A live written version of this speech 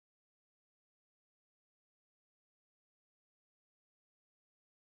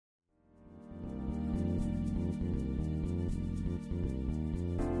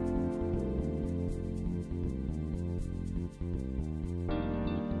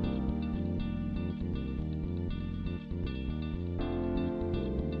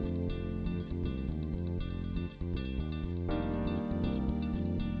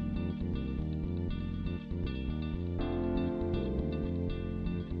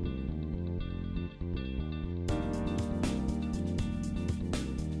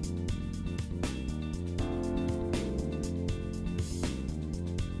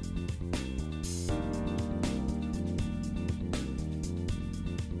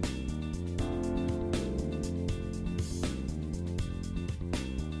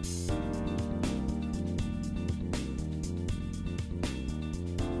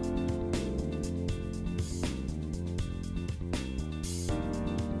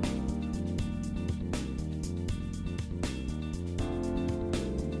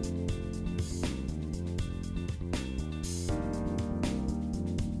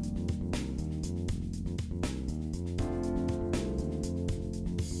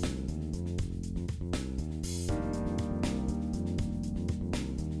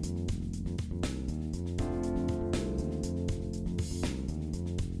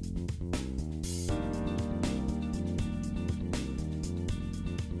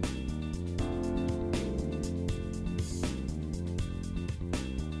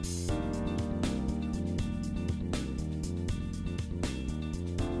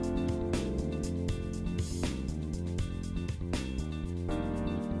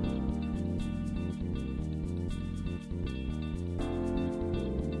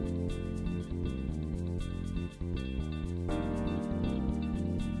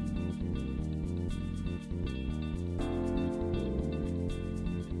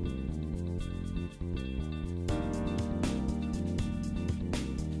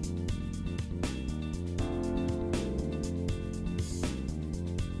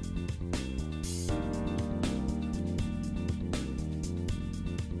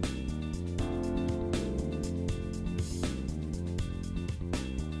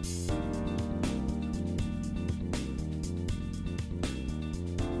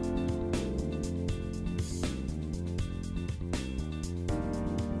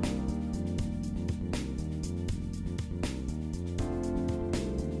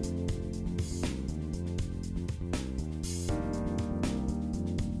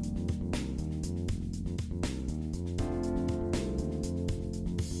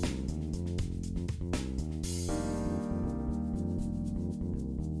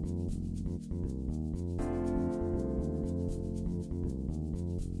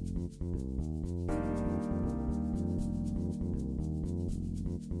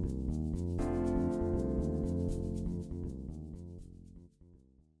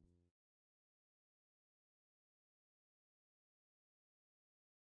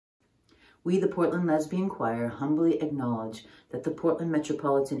We, the Portland Lesbian Choir, humbly acknowledge that the Portland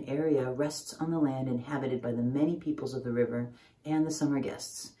metropolitan area rests on the land inhabited by the many peoples of the river and the summer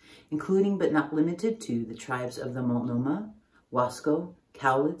guests, including but not limited to the tribes of the Multnomah, Wasco,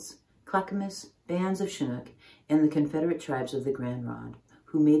 Cowlitz, Clackamas, bands of Chinook, and the Confederate tribes of the Grand Ronde,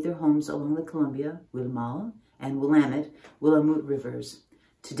 who made their homes along the Columbia, Willamette, and Willamette rivers.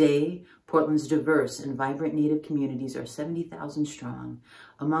 Today, Portland's diverse and vibrant Native communities are 70,000 strong,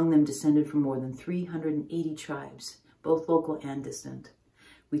 among them descended from more than 380 tribes, both local and distant.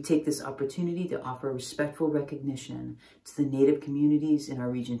 We take this opportunity to offer respectful recognition to the Native communities in our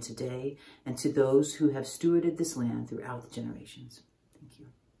region today and to those who have stewarded this land throughout the generations. Thank you.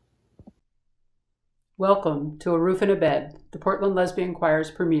 Welcome to A Roof and a Bed, the Portland Lesbian Choir's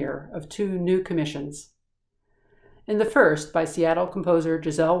premiere of 2 new commissions. In the first, by Seattle composer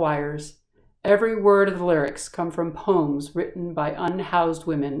Giselle Wires, every word of the lyrics come from poems written by unhoused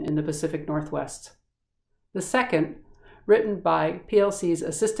women in the Pacific Northwest. The second, written by PLC's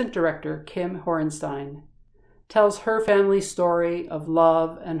assistant director Kim Horenstein, tells her family's story of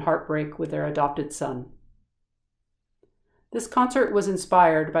love and heartbreak with their adopted son. This concert was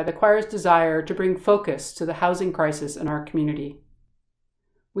inspired by the choir's desire to bring focus to the housing crisis in our community.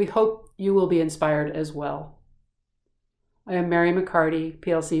 We hope you will be inspired as well. I am Mary McCarty,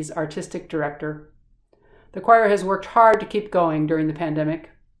 PLC's artistic director. The choir has worked hard to keep going during the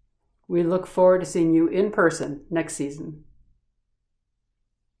pandemic. We look forward to seeing you in person next season.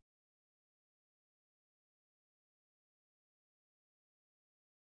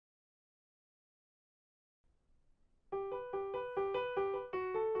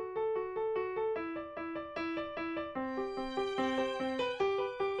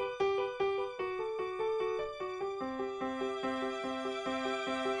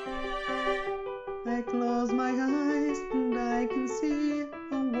 I close my eyes and I can see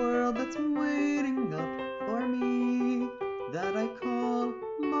a world that's waiting up for me, that I call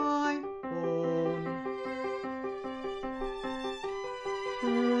my own.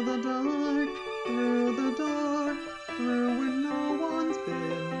 Through the dark, through where no one's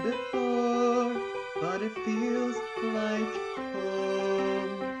been before, but it feels like home.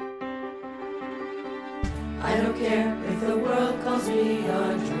 I don't care if the world calls me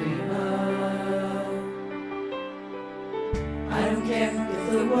a dreamer. I don't care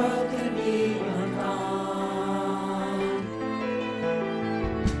if the world can be undone.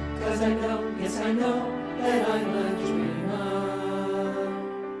 'Cause I know, yes I know, that I'm a dreamer.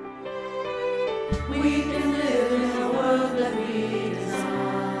 We can live in a world that we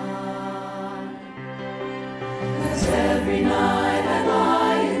design. 'Cause every night I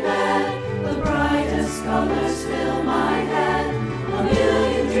lie in bed, the brightest colors fill my head. A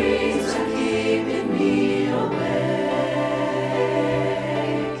million dreams are keeping me awake.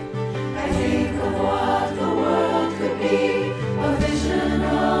 I think of what the world could be, a vision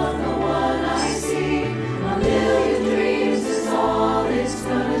of the one I see. A million dreams is all it's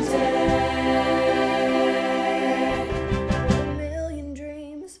gonna take. A million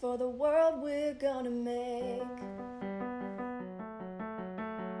dreams for the world we're gonna make.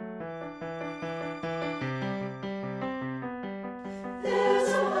 There's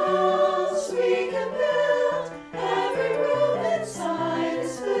a house we can build, every room inside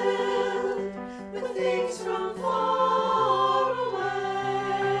is filled with things from far away.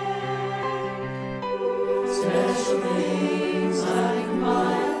 Special things like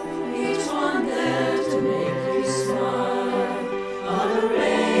mine, each one there to make you smile on a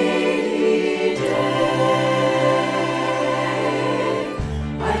rainy day.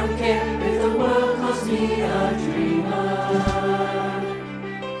 I don't care if the world calls me a dreamer.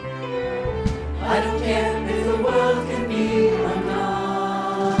 I don't care if the world can be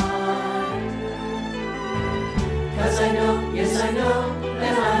undone. 'Cause I know, yes I know,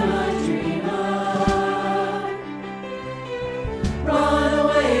 that I'm a dreamer. Run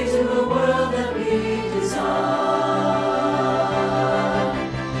away to a world that we design.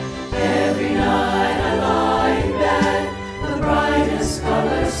 Every night I lie in bed, the brightest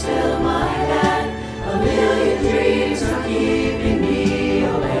colors fill my head. A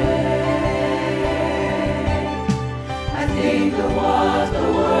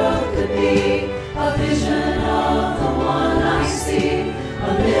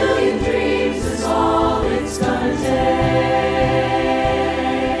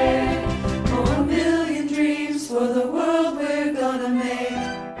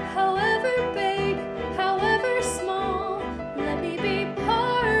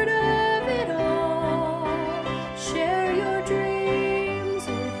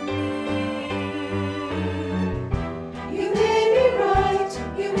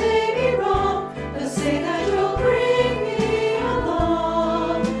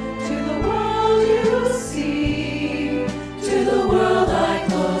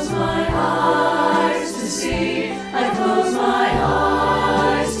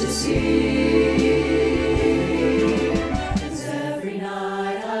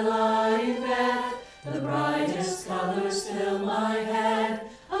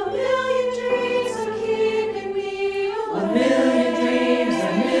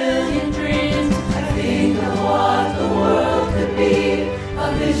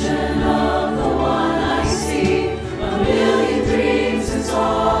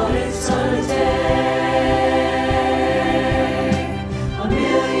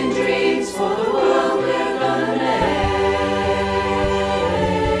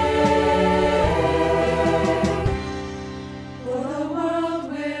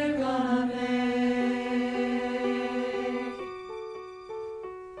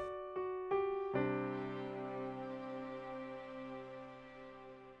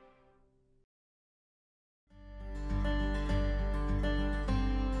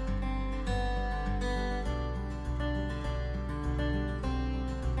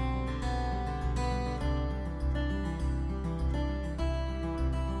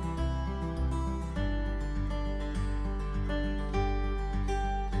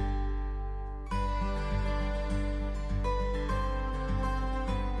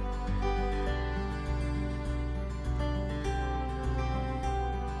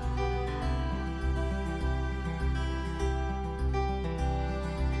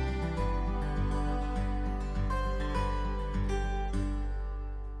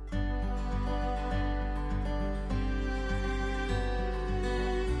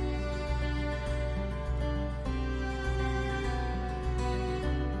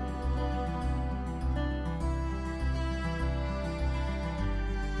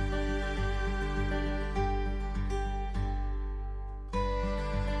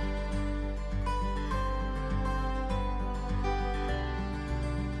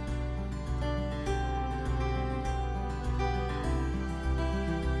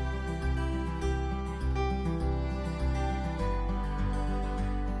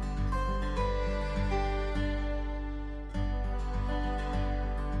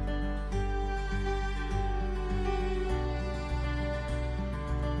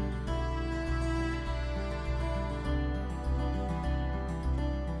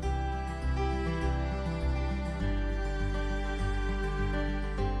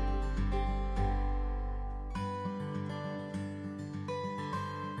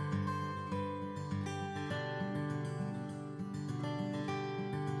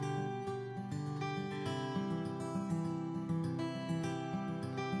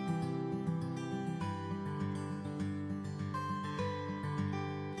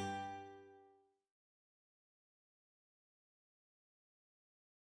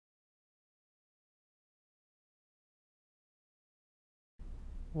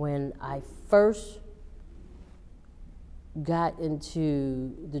When I first got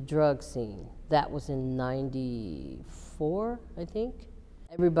into the drug scene, that was in '94, I think.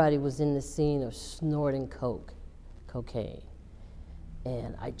 Everybody was in the scene of snorting cocaine.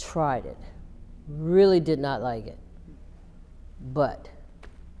 And I tried it. Really did not like it. But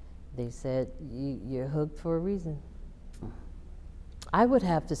they said, you're hooked for a reason. I would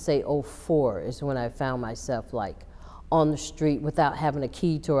have to say '04 is when I found myself like on the street without having a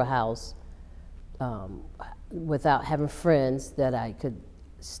key to a house, without having friends that I could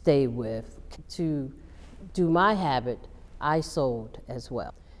stay with. To do my habit, I sold as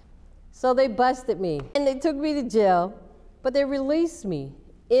well. So they busted me and they took me to jail, but they released me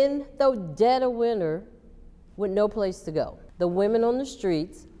in the dead of winter with no place to go. The women on the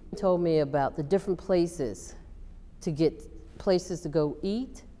streets told me about the different places to get places to go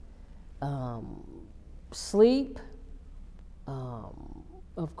eat, sleep,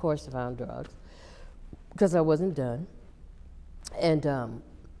 of course I found drugs because I wasn't done, and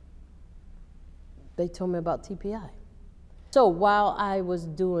they told me about TPI. So while I was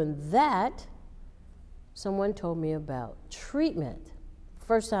doing that, someone told me about treatment.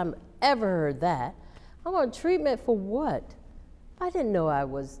 First time I ever heard that. I'm on treatment for what? I didn't know I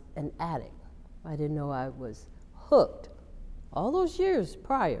was an addict. I didn't know I was hooked all those years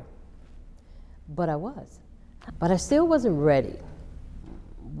prior, but I was. But I still wasn't ready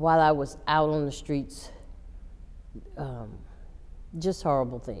while I was out on the streets, just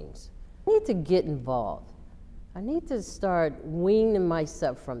horrible things. I need to get involved. I need to start weaning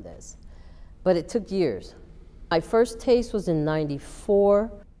myself from this, but it took years. My first taste was in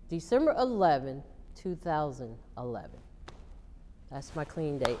 '94, December 11, 2011. That's my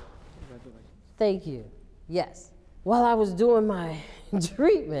clean date. Congratulations. Thank you. Yes. While I was doing my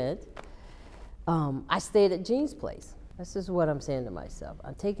treatment, I stayed at Jean's place. This is what I'm saying to myself.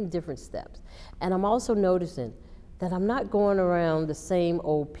 I'm taking different steps. And I'm also noticing that I'm not going around the same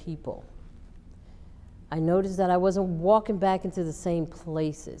old people. I noticed that I wasn't walking back into the same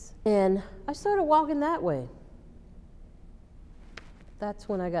places. And I started walking that way. That's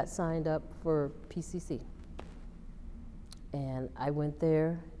when I got signed up for PCC. And I went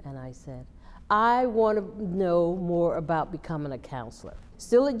there and I said, I want to know more about becoming a counselor.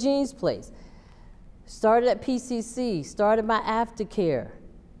 Still at Jean's place. Started at PCC, started my aftercare.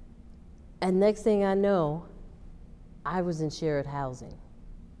 And next thing I know, I was in shared housing.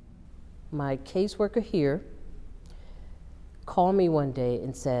 My caseworker here called me one day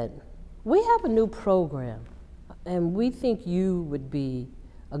and said, we have a new program and we think you would be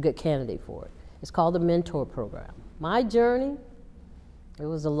a good candidate for it. It's called the Mentor Program. My journey, it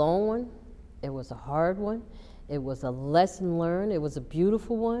was a long one, it was a hard one, it was a lesson learned, it was a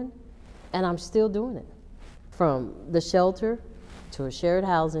beautiful one, and I'm still doing it. From the shelter to a shared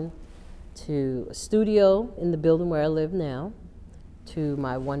housing to a studio in the building where I live now to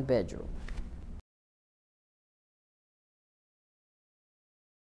my one bedroom.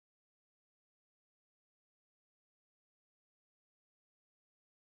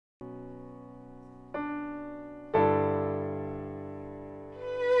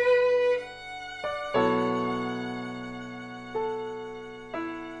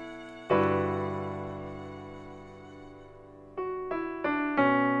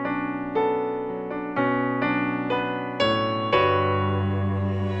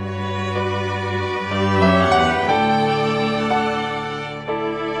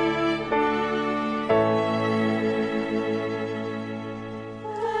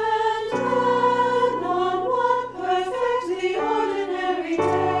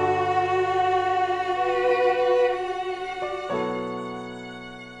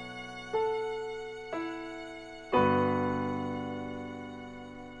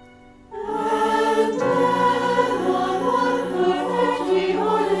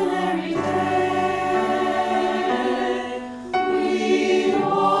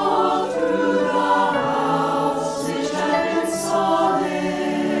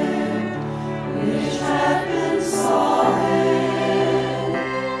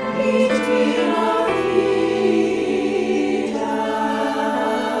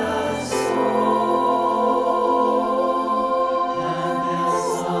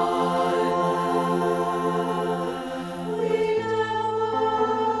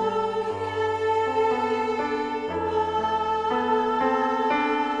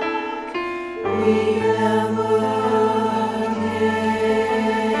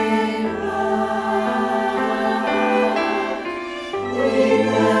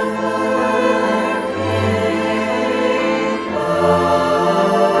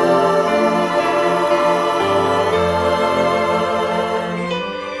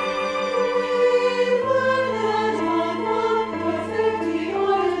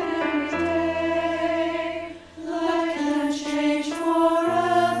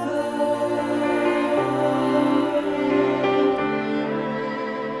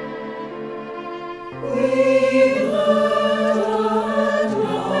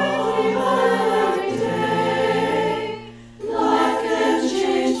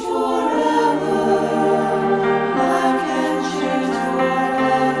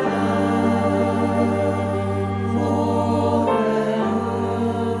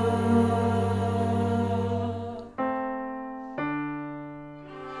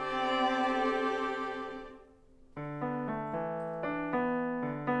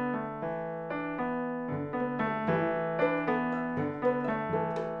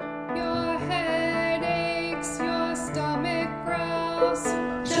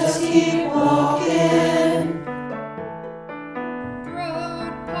 Just keep walking.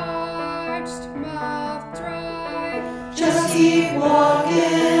 Throat parched, mouth dry. Just keep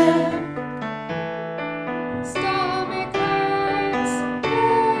walking. Stomach hurts,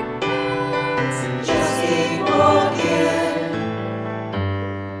 head pounds. Just keep walking.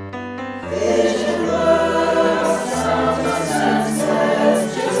 Vision blurs, sounds are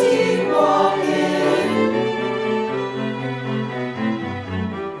senseless. Just keep walking.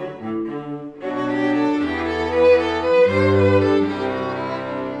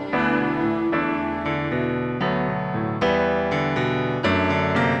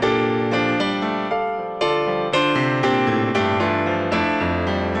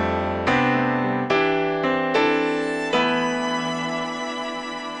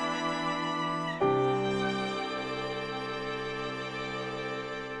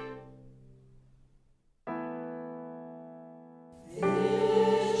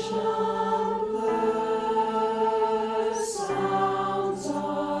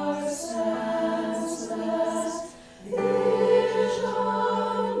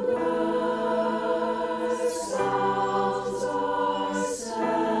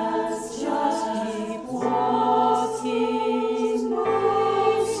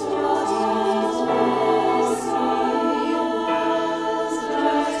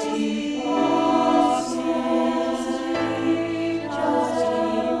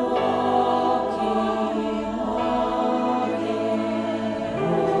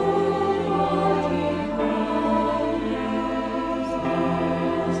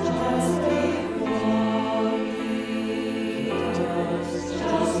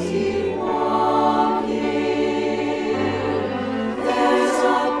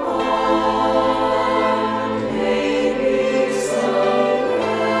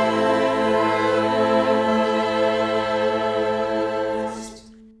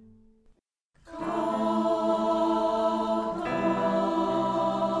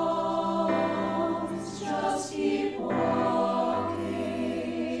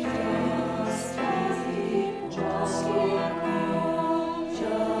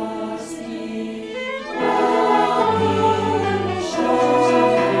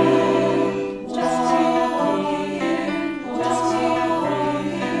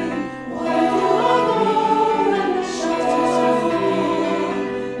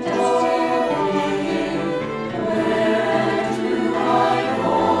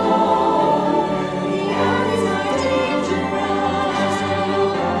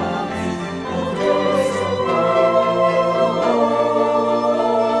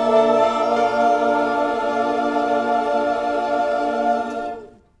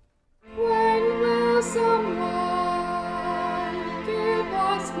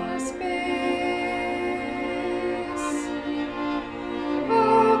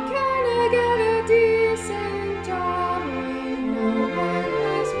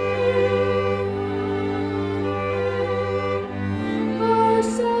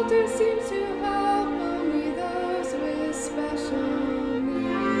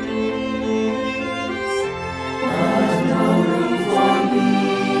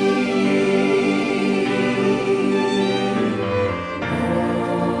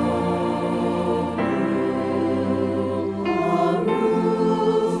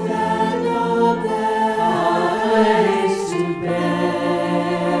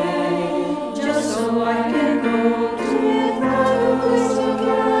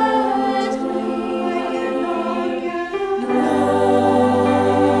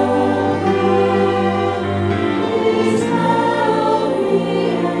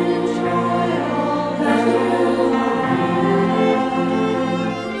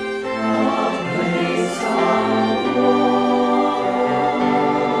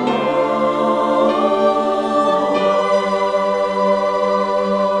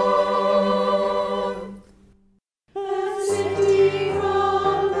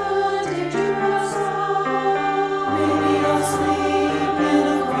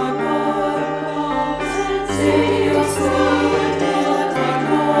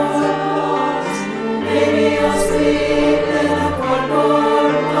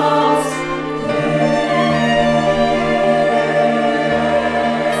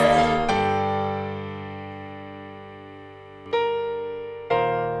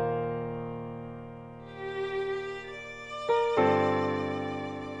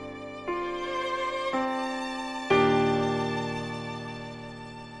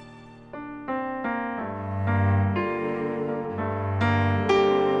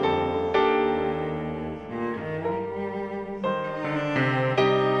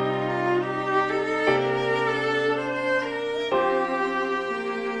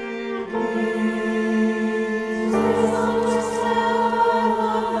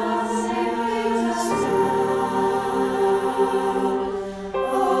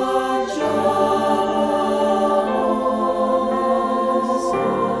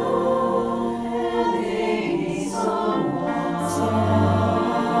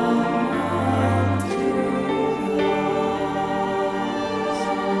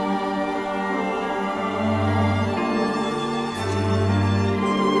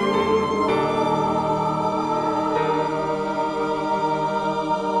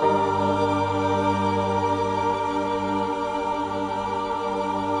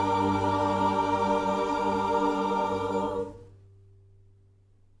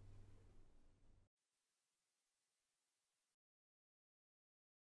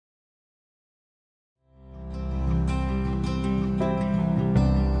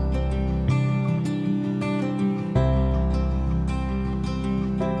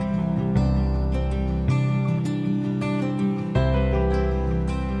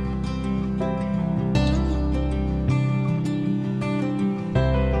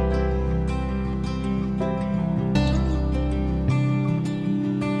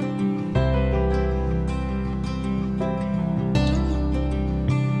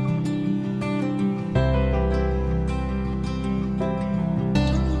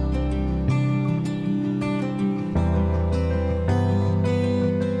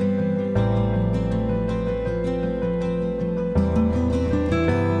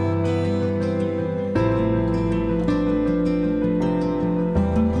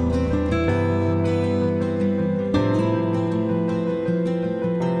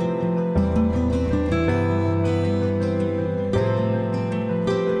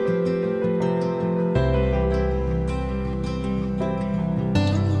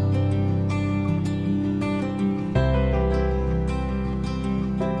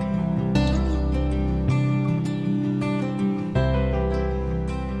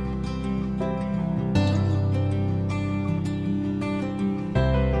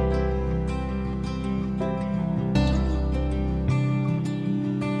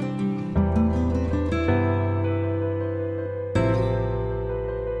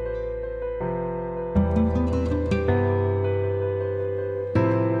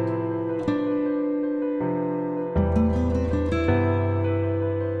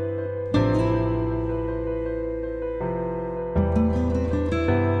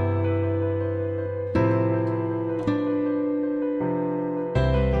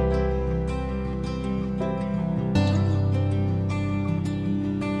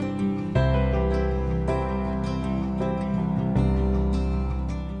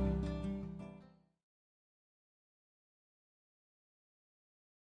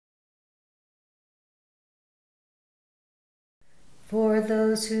 for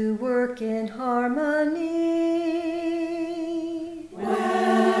those who work in harmony.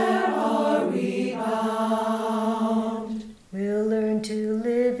 Where are we bound? We'll learn to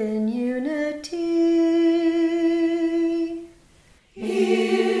live in unity.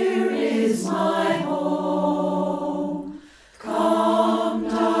 Here is my home. Come,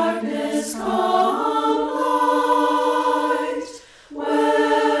 darkness, come, light.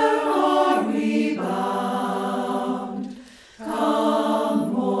 Where are we bound?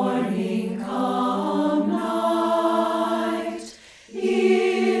 Come, morning, come, night.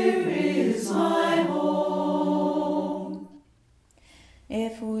 Here is my home.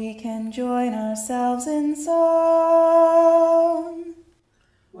 If we can join ourselves in song,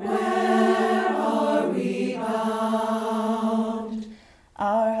 Where are we bound?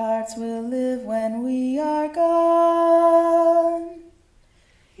 our hearts will live when we are gone.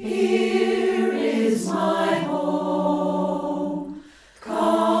 Here is my home.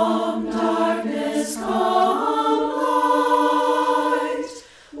 Come, darkness, come, light.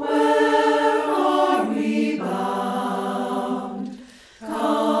 Where are we bound?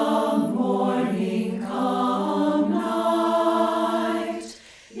 Come, morning, come, night.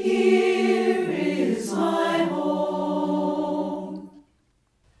 Here is my home.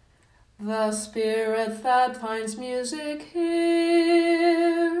 The spirit that finds music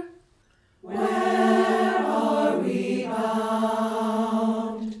here. Where are we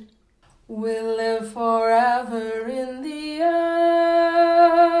bound? Will live forever in the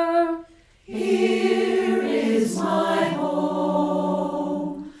air. Here is my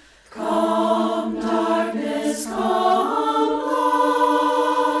home. Come, darkness, come,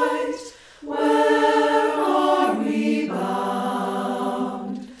 light. Where are we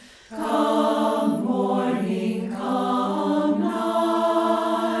bound? Come, morning, come,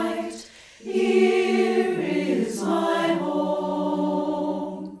 night. Here is my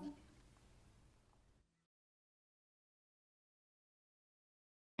home.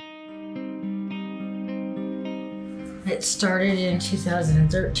 It started in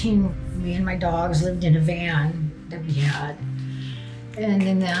 2013. Me and my dogs lived in a van that we had. And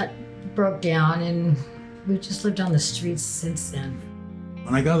then that broke down and we just lived on the streets since then.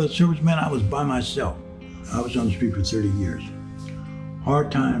 When I got out of the service, man, I was by myself. I was on the street for 30 years.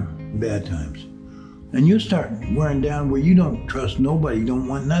 Hard time, bad times. And you start wearing down where you don't trust nobody, you don't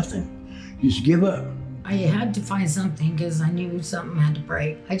want nothing. You just give up. I had to find something because I knew something had to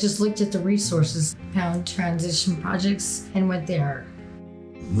break. I just looked at the resources, found transition projects, and went there.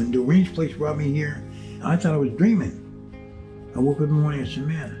 When Doreen's place brought me here, I thought I was dreaming. I woke up in the morning and said,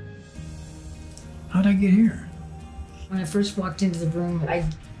 man, how'd I get here? When I first walked into the room, I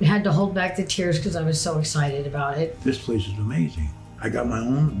had to hold back the tears because I was so excited about it. This place is amazing. I got my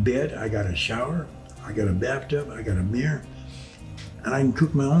own bed, I got a shower, I got a bathtub, I got a mirror, and I can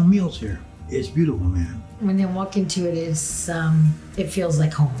cook my own meals here. It's beautiful, man. When you walk into it, it feels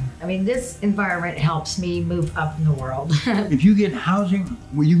like home. I mean, this environment helps me move up in the world. If you get housing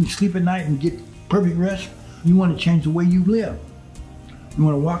where you can sleep at night and get perfect rest, you want to change the way you live. You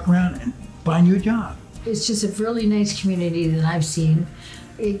want to walk around and find you a job. It's just a really nice community that I've seen.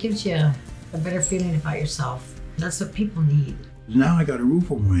 It gives you a better feeling about yourself. That's what people need. Now I got a roof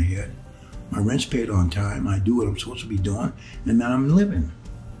over my head. My rent's paid on time. I do what I'm supposed to be doing, and now I'm living.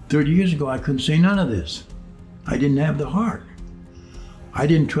 30 years ago, I couldn't say none of this. I didn't have the heart. I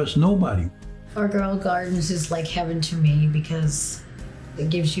didn't trust nobody. Our Girl Gardens is like heaven to me because it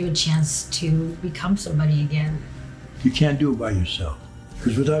gives you a chance to become somebody again. You can't do it by yourself.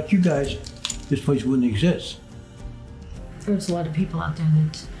 Because without you guys, this place wouldn't exist. There's a lot of people out there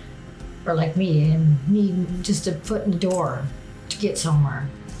that are like me and need just a foot in the door to get somewhere.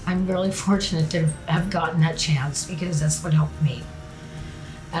 I'm really fortunate to have gotten that chance because that's what helped me.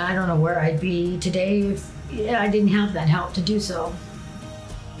 And I don't know where I'd be today if I didn't have that help to do so.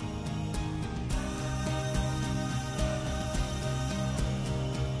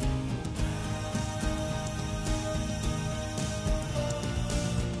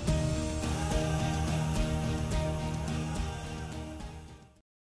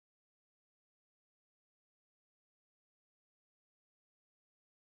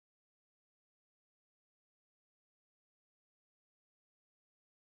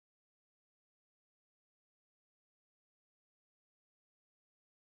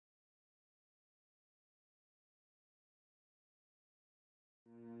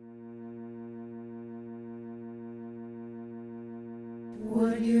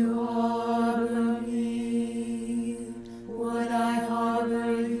 Would you harbor me? Would I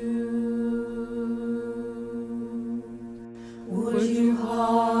harbor you? Would you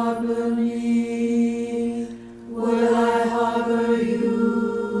harbor me? Would I harbor you?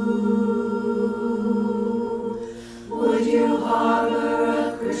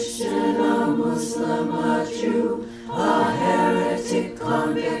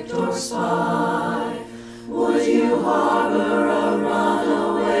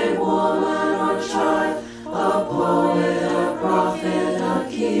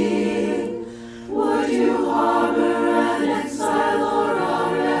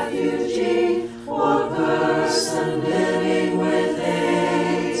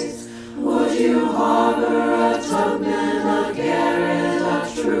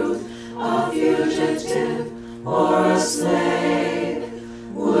 fugitive or a slave?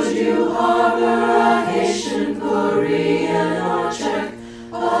 Would you harbor a Haitian, Korean, or Czech,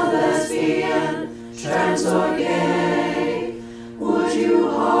 a lesbian, trans or gay? Would you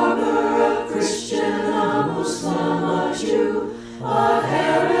harbor a Christian, a Muslim, a Jew, a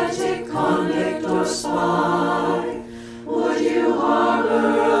heretic, convict, or spy? Would you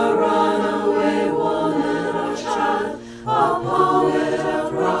harbor a runaway woman or child, a poet, a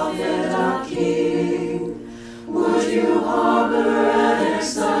prophet, a king? Would you harbor an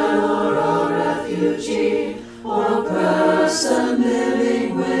exile or a refugee, or a person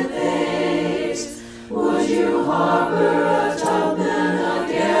living with AIDS? Would you harbor a Tubman, a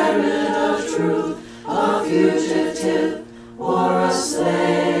Garrett of truth, a fugitive or a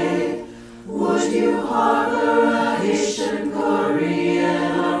slave? Would you harbor a Haitian,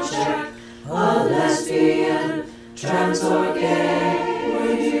 Korean, or Czech, a lesbian, trans or gay?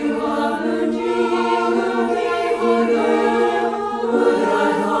 Would you harbor me? Would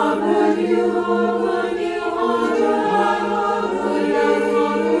I harbor you? Would you harbor me? Would I harbor you?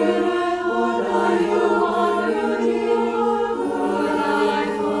 Would I harbor you? Would I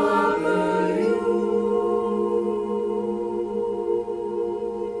harbor you?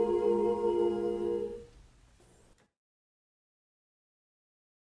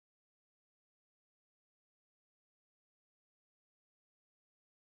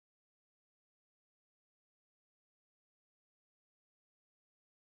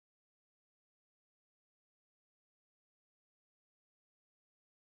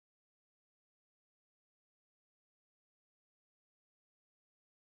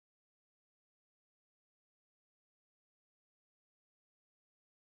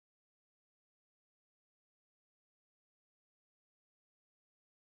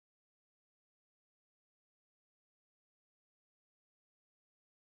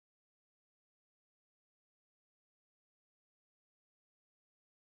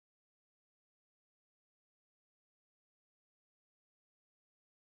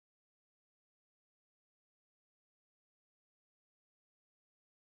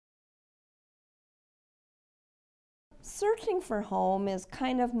 Searching for home is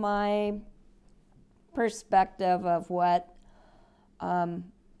kind of my perspective of what a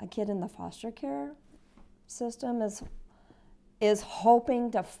kid in the foster care system is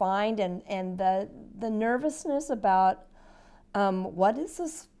hoping to find, and the nervousness about what is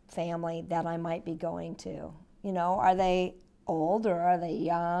this family that I might be going to? You know, are they old or are they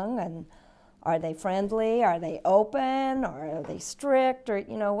young, and are they friendly, are they open, or are they strict, or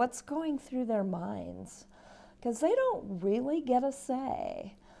you know, what's going through their minds? Because they don't really get a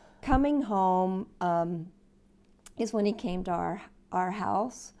say. Coming home is when he came to our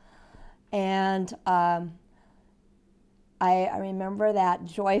house, and I remember that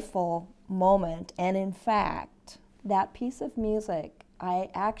joyful moment, and in fact, that piece of music I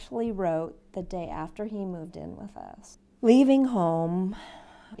actually wrote the day after he moved in with us. Leaving home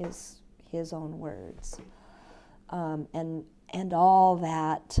is his own words, and all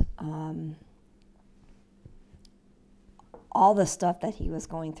that, all the stuff that he was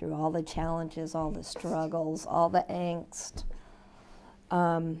going through, all the challenges, all the struggles, all the angst.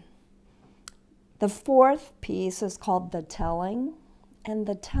 The fourth piece is called The Telling, and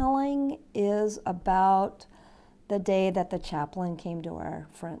the telling is about the day that the chaplain came to our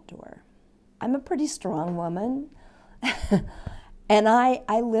front door. I'm a pretty strong woman, and I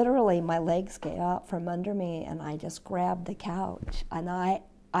literally, my legs get out from under me, and I just grabbed the couch, and I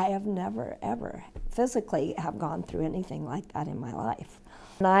have never, ever physically have gone through anything like that in my life.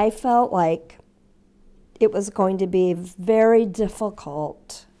 And I felt like it was going to be very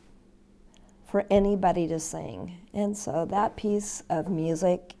difficult for anybody to sing. And so that piece of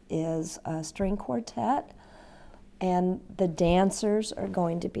music is a string quartet, and the dancers are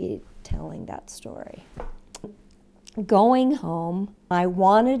going to be telling that story. Going home, I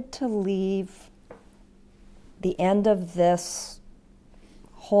wanted to leave the end of this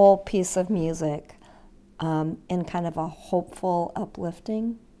whole piece of music in kind of a hopeful,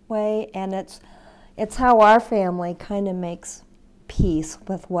 uplifting way, and it's how our family kind of makes peace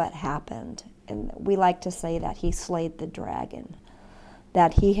with what happened. And we like to say that he slayed the dragon,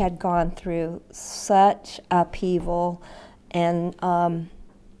 that he had gone through such upheaval and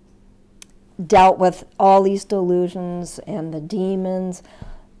dealt with all these delusions and the demons,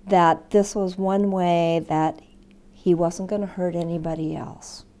 that this was one way that he wasn't going to hurt anybody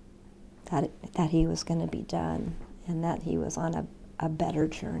else, that he was going to be done, and that he was on a better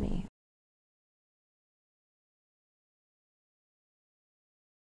journey.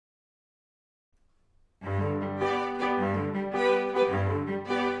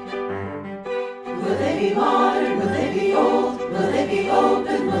 they be modern? Will they be old? Will they be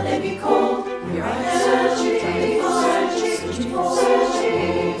open? Will they be cold? Here I am,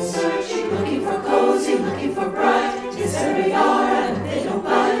 searching, looking for cozy, looking for bright. Is every yard and they don't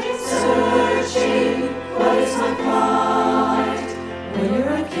bite. Searching, what is my plight? When you're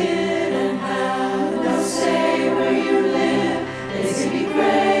a kid and have no say where you live, they say be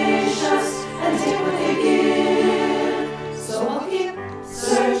gracious and take what they give. So I'll keep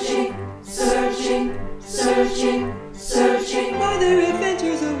searching, searching, searching, searching. Are there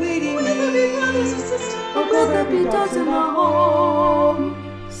adventures awaiting me? Or will there be dogs in the home?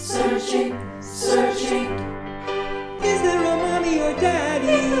 Searching, searching. Is there a mommy or daddy?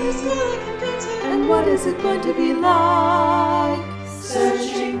 And what is it going to be like?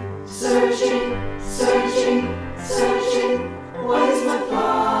 Searching, searching, searching, searching. What is my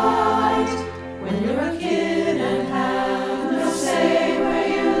plight? When you're a kid and have no say where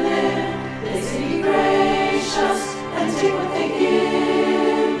you live, they say be gracious and take what they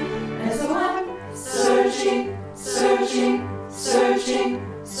give. And so I'm searching, searching, searching,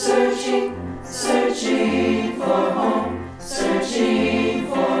 searching, searching for home, searching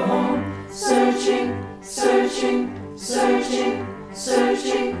for home, searching, searching,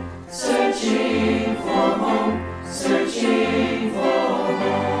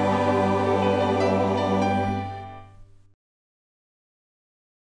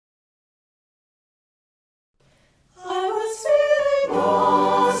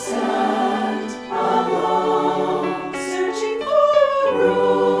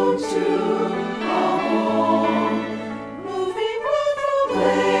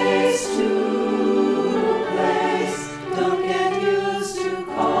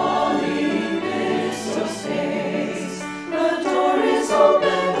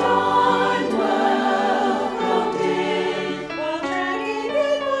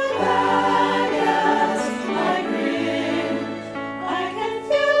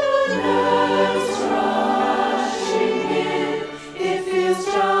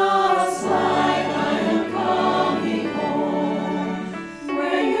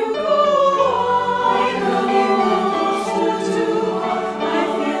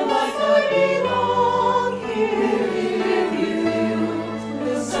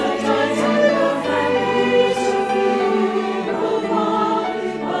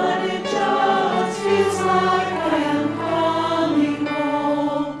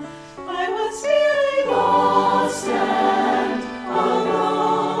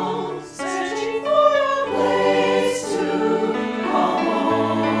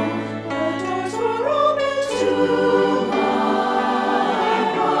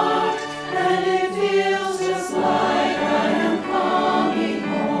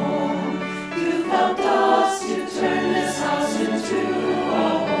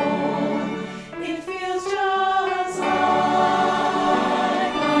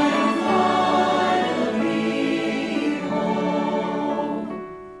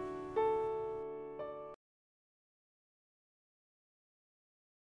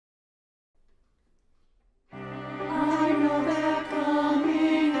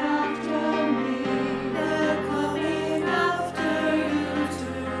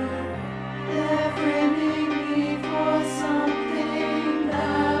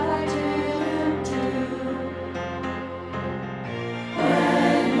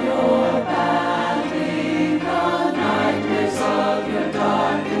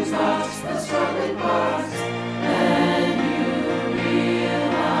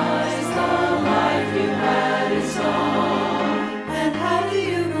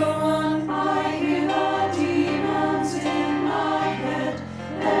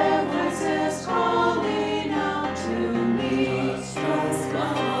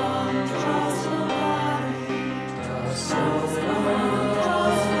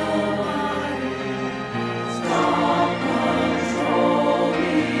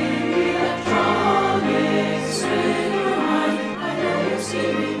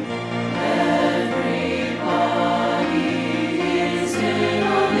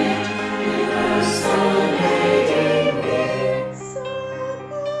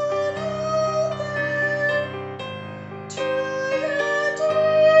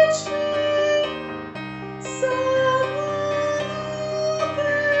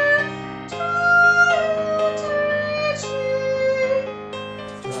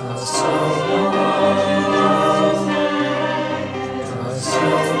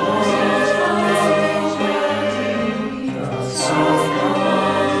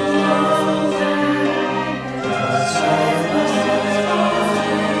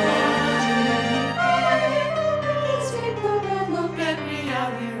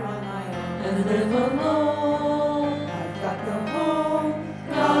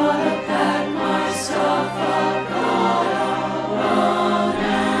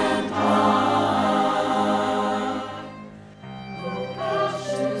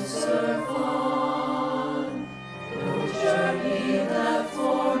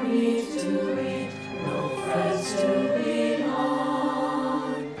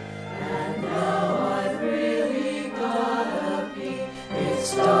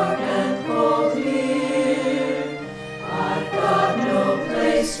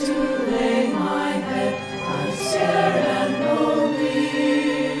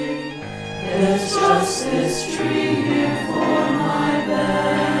 just this tree here for my bed.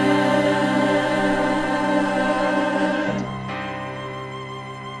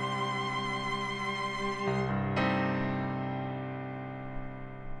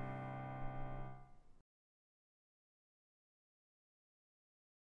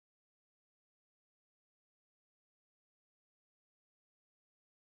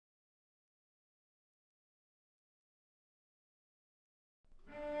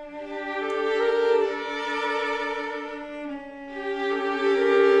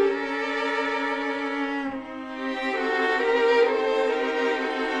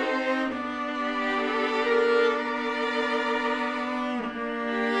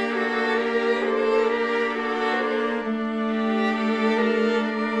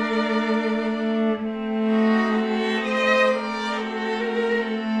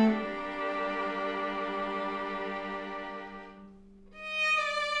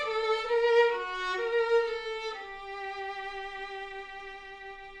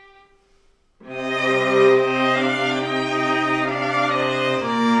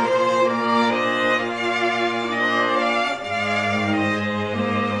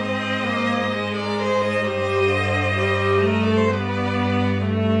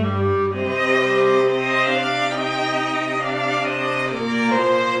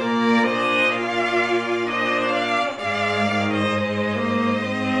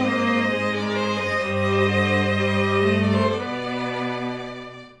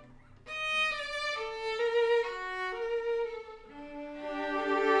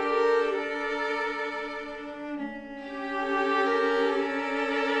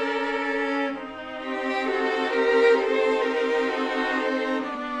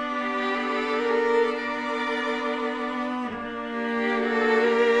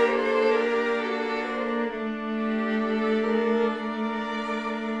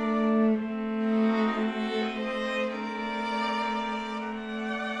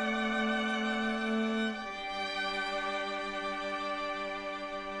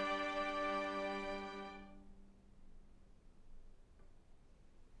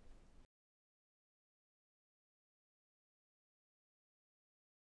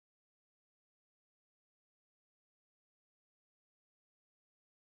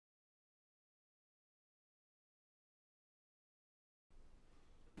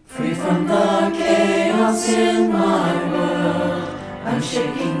 Free from the chaos in my world, I'm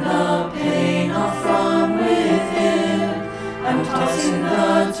shaking the pain off from within. I'm tossing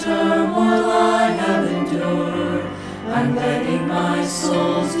the turmoil I have endured. I'm letting my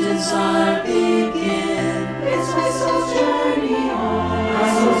soul's desire begin. It's my soul's journey on, my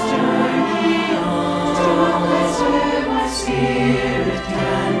soul's journey on, to a place where my spirit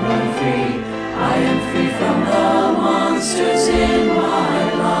can run free. I am free from the monsters in my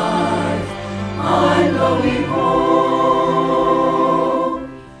life. I'm going home.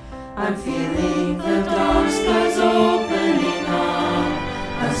 I'm feeling the dark skies opening up.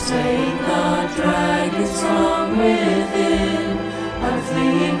 I'm slaying the dragons from within. I'm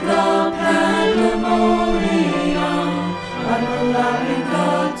fleeing the pandemonium. I'm allowing the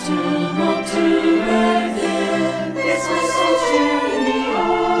tumult to rev in. It's my soul's journey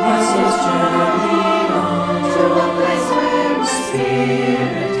on, my soul's journey on, to a place where my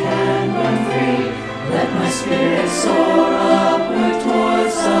spirit can run free. Let my spirit soar upward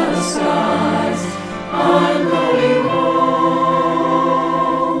towards the skies. I'm going home,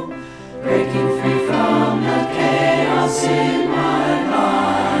 breaking free from the chaos in my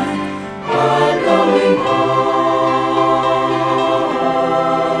life. I'm going home.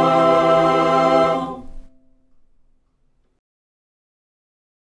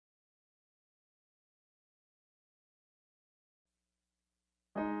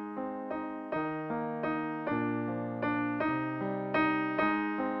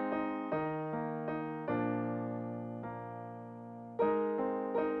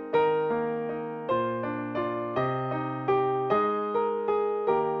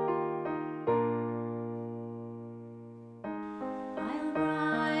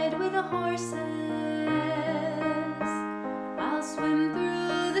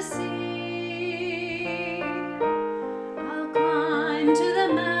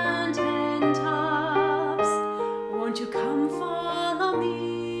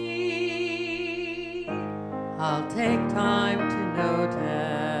 I'll take time to notice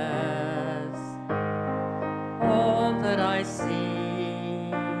all that I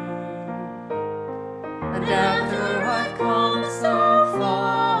see, and after I've come so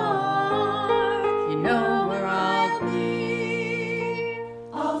far, you know where I'll be.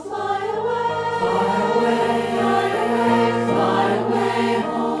 I'll fly away, fly away, fly away, fly away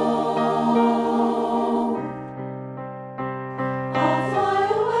home.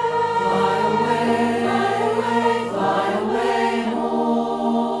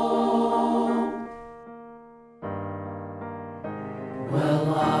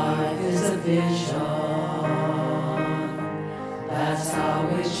 Life is a vision, that's how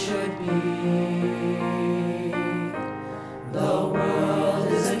it should be. The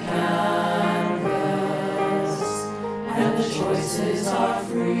world is a canvas, and the choices are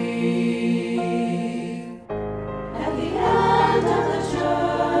free. At the end of the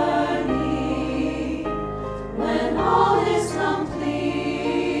journey, when all is complete,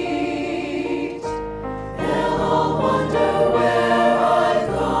 they'll all wonder where I've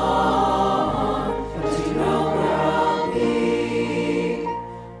gone, but do you know where I'll be?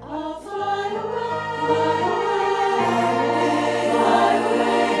 I'll fly away, fly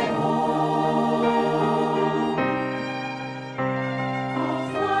away home. I'll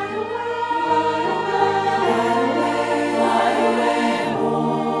fly away, fly away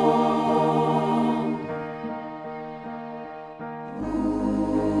home.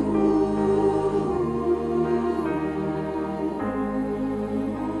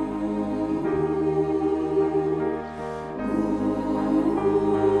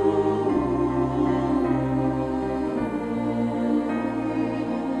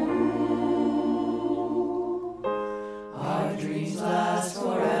 Our dreams last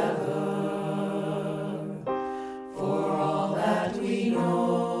forever, for all that we know.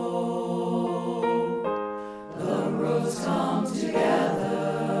 The roads come together,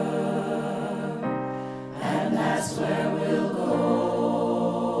 and that's where we'll go.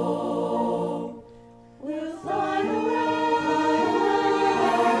 We'll fly away,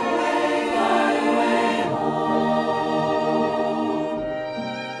 fly away home.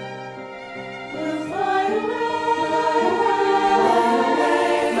 We'll fly away,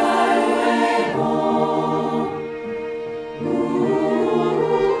 fly away home.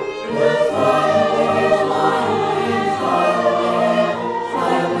 We'll fly away,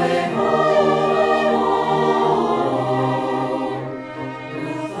 fly away home.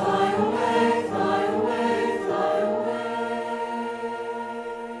 We'll fly away, fly away.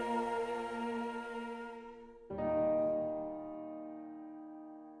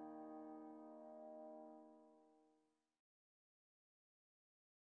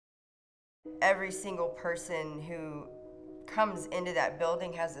 Every single person who comes into that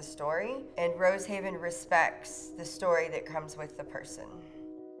building has a story, and Rosehaven respects the story that comes with the person.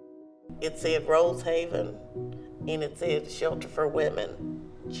 It said Rosehaven, and it said shelter for women,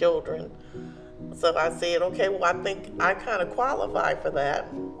 children. So I said, okay, well, I think I kind of qualify for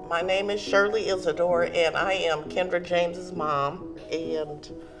that. My name is Shirley Isidore, and I am Kendra James's mom,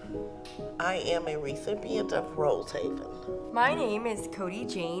 and I am a recipient of Rosehaven. My name is Cody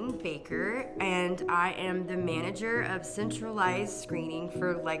Jane Baker, and I am the manager of centralized screening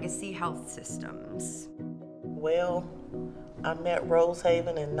for Legacy Health Systems. Well, I met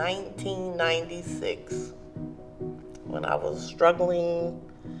Rosehaven in 1996 when I was struggling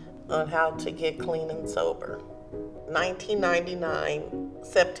on how to get clean and sober. 1999,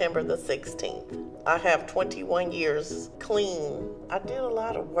 September the 16th. I have 21 years clean. I did a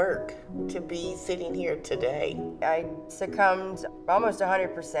lot of work to be sitting here today. I succumbed almost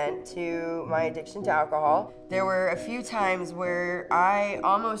 100% to my addiction to alcohol. There were a few times where I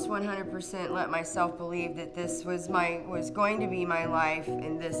almost 100% let myself believe that this was going to be my life,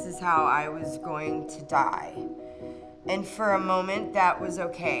 and this is how I was going to die. And for a moment, that was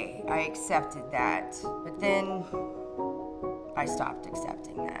okay. I accepted that. But then I stopped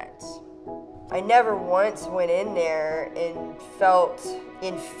accepting that. I never once went in there and felt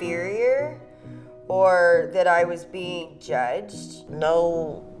inferior or that I was being judged.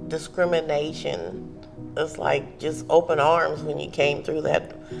 No discrimination. It's like just open arms when you came through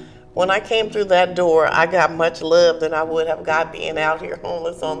that. When I came through that door, I got much love than I would have got being out here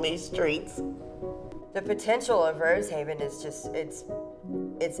homeless on these streets. The potential of Rosehaven is just, it's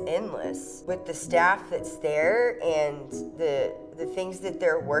endless. With the staff that's there and the things that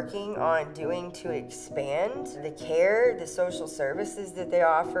they're working on doing to expand, the care, the social services that they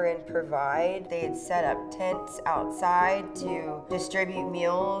offer and provide. They had set up tents outside to distribute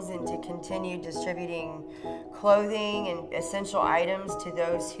meals and to continue distributing clothing and essential items to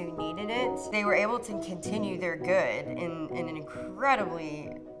those who needed it. They were able to continue their good in an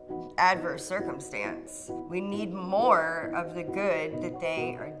incredibly adverse circumstance. We need more of the good that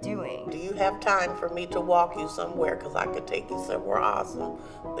they are doing. Do you have time for me to walk you somewhere? Because I could take you somewhere awesome,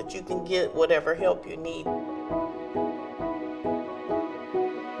 but you can get whatever help you need.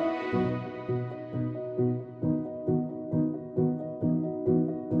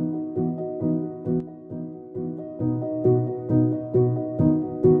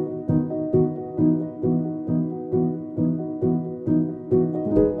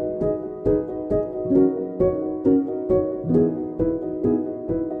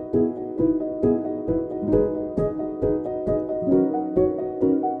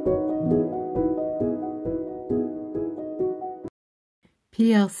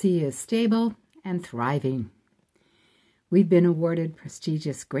 PLC is stable and thriving. We've been awarded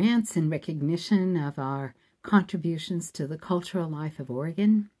prestigious grants in recognition of our contributions to the cultural life of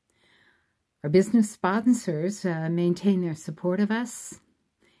Oregon. Our business sponsors maintain their support of us,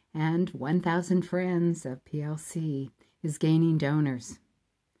 and 1,000 Friends of PLC is gaining donors.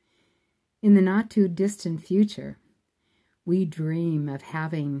 In the not-too-distant future, we dream of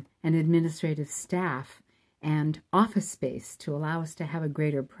having an administrative staff and office space to allow us to have a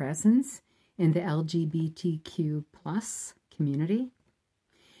greater presence in the LGBTQ+ community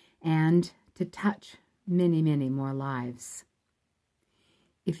and to touch many, many more lives.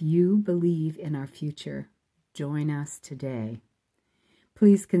 If you believe in our future, join us today.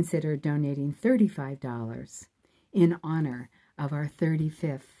 Please consider donating $35 in honor of our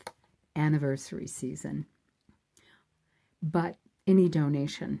 35th anniversary season. But any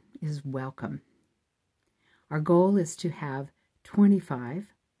donation is welcome. Our goal is to have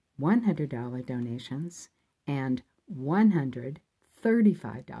 25 $100 donations and 100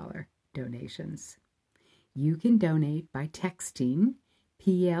 $35 donations. You can donate by texting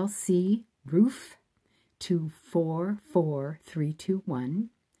PLCROOF to 44321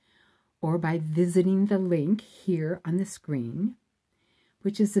 or by visiting the link here on the screen,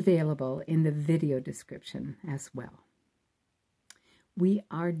 which is available in the video description as well. We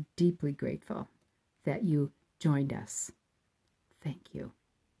are deeply grateful that you joined us. Thank you.